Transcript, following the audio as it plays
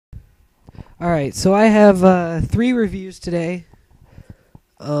Alright, so I have 3 reviews today.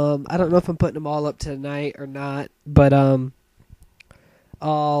 I don't know if I'm putting them all up tonight or not, but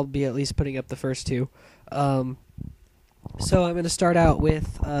I'll be at least putting up the first 2. So I'm going to start out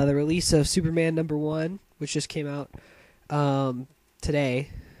with the release of Superman #1, which just came out today,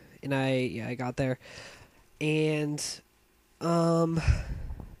 and I got there, and I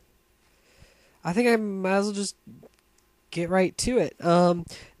think I might as well just get right to it.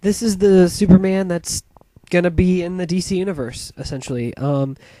 This is the Superman that's gonna be in the DC universe, essentially.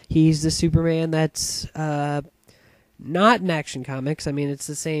 He's the Superman that's not in Action Comics. I mean, it's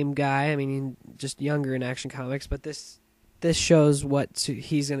the same guy. I mean, just younger in Action Comics, but this shows what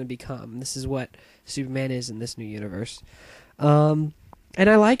he's gonna become. This is what Superman is in this new universe, and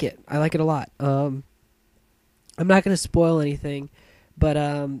I like it. I like it a lot. I'm not gonna spoil anything, but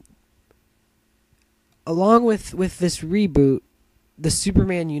along with this reboot, the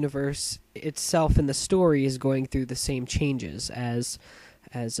Superman universe itself in the story is going through the same changes as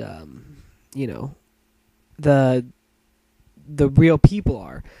you know, the real people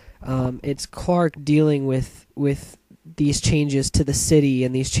are. It's Clark dealing with these changes to the city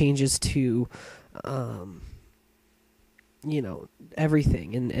and these changes to you know,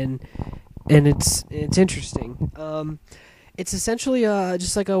 everything, and it's interesting. It's essentially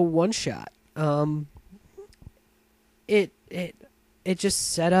just like a one shot. It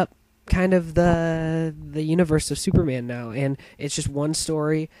just set up kind of the universe of Superman now, and it's just one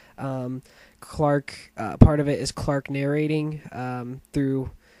story. Clark, part of it is Clark narrating through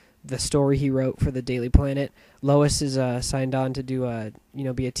the story he wrote for the Daily Planet. Lois is signed on to do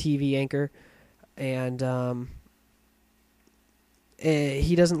be a TV anchor, and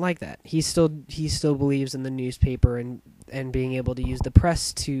he doesn't like that. He still believes in the newspaper and being able to use the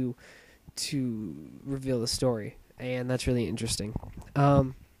press to reveal the story. And that's really interesting.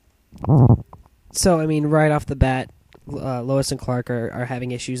 So, I mean, right off the bat, Lois and Clark are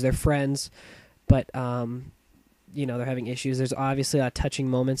having issues. They're friends, but, they're having issues. There's obviously a lot of touching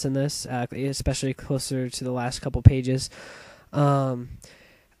moments in this, especially closer to the last couple pages. And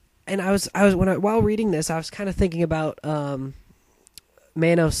while reading this, I was kind of thinking about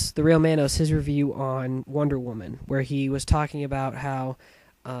Manos, the real Manos, his review on Wonder Woman, where he was talking about how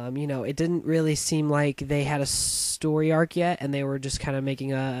it didn't really seem like they had a story arc yet, and they were just kind of making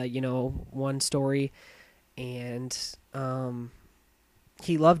one story, and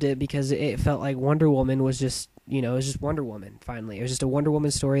he loved it because it felt like Wonder Woman was just, it was just Wonder Woman, finally. It was just a Wonder Woman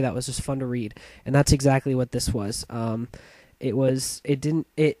story that was just fun to read, and that's exactly what this was. It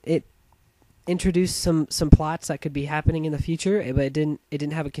introduced some plots that could be happening in the future, but it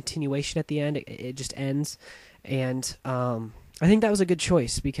didn't have a continuation at the end. It just ends, and I think that was a good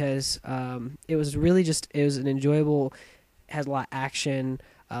choice because it was an enjoyable, had a lot of action,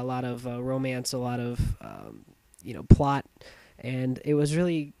 a lot of romance, a lot of plot, and it was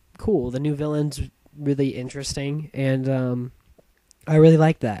really cool. The new villain's really interesting, and I really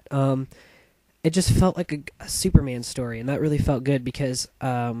liked that. It just felt like a Superman story, and that really felt good because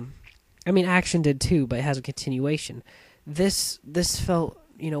Action did too, but it has a continuation. This felt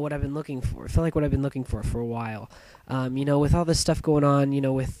what I've been looking for. It felt like what I've been looking for a while. With all this stuff going on,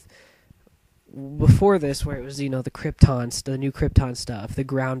 with before this, where it was, the Krypton, the new Krypton stuff, the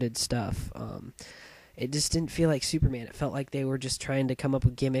grounded stuff, it just didn't feel like Superman. It felt like they were just trying to come up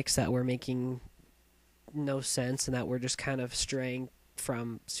with gimmicks that were making no sense and that were just kind of straying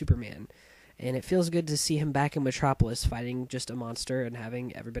from Superman. And it feels good to see him back in Metropolis fighting just a monster and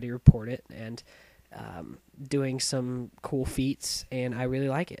having everybody report it and doing some cool feats, and I really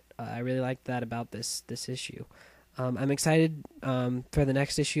like it. I really like that about this issue. I'm excited for the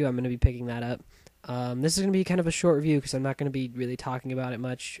next issue. I'm going to be picking that up. This is going to be kind of a short review because I'm not going to be really talking about it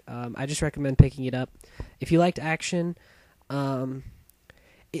much. I just recommend picking it up. If you liked Action, let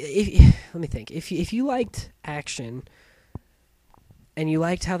me think. If you liked Action and you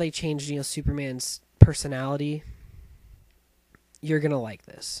liked how they changed Superman's personality, you're going to like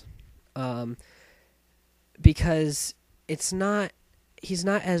this. Because he's not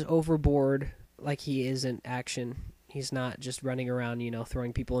as overboard like he is in Action. He's not just running around,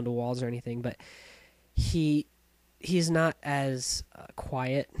 throwing people into walls or anything, but he's not as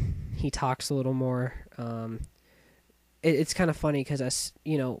quiet. He talks a little more. It's kind of funny because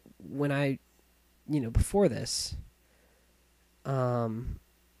when I, before this,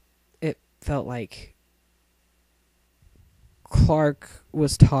 it felt like Clark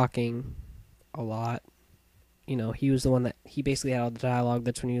was talking a lot. He was the one he basically had all the dialogue.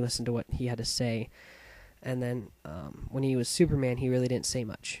 That's when you listen to what he had to say. And then when he was Superman, he really didn't say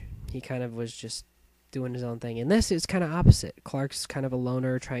much. He kind of was just doing his own thing. And this is kind of opposite. Clark's kind of a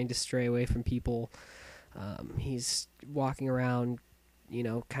loner, trying to stray away from people. He's walking around,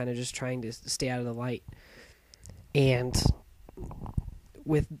 kind of just trying to stay out of the light. And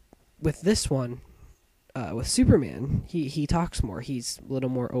with this one, with Superman, he talks more. He's a little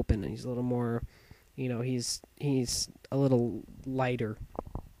more open, and he's a little more, he's a little lighter.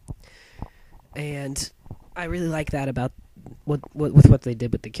 And I really like that about what they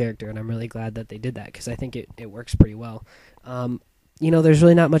did with the character, and I'm really glad that they did that, because I think it works pretty well. There's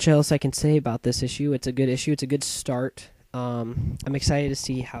really not much else I can say about this issue. It's a good issue. It's a good start. I'm excited to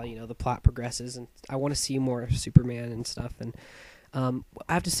see how the plot progresses, and I want to see more of Superman and stuff. And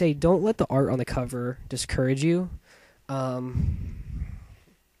I have to say, don't let the art on the cover discourage you,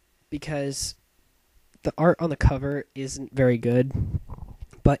 because the art on the cover isn't very good,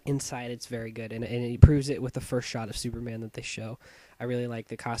 but inside it's very good, and it proves it with the first shot of Superman that they show. I really like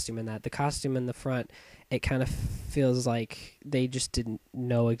the costume in that. The costume in the front, it kind of feels like they just didn't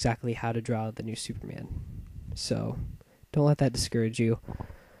know exactly how to draw the new Superman. So don't let that discourage you.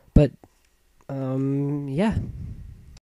 But, yeah.